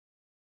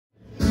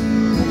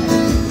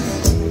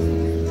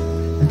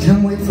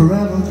can't wait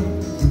forever,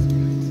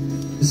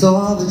 is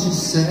all that you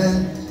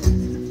said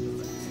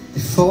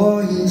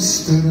before you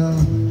stood up.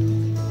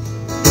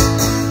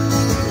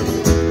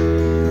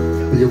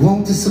 But you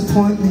won't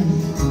disappoint me,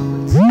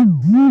 I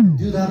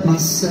do that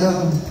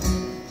myself.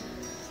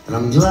 And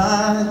I'm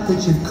glad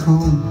that you've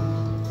come.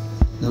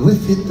 Now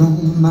if you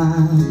don't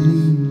mind,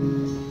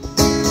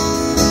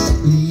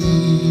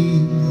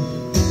 leave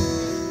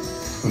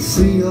and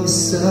free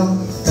yourself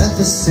at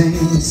the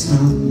same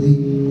time.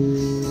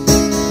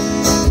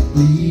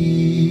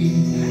 Leave,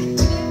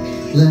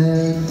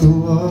 let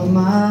go of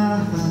my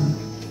hand.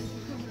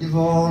 You've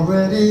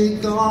already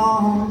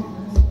gone.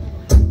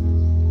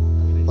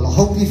 Well, I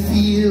hope you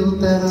feel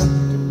better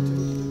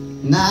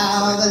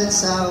now that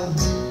it's out.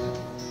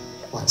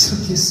 What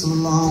took you so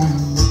long?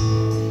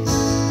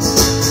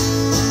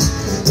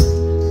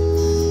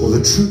 Well,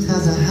 the truth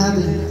has a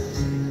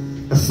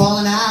habit of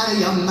falling out of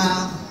your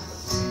mouth.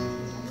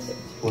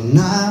 Well,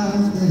 now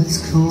that it's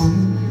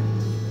come,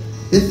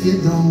 if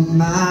you don't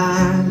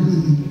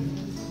mind,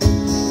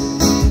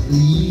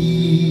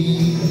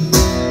 leave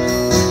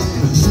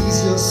and please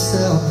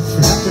yourself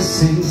at the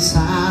same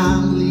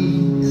time.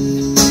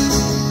 Leave,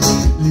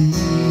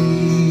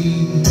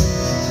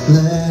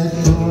 let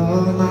go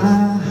of my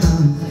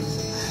hand.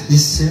 You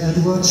said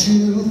what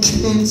you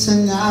came to,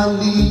 now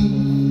leave.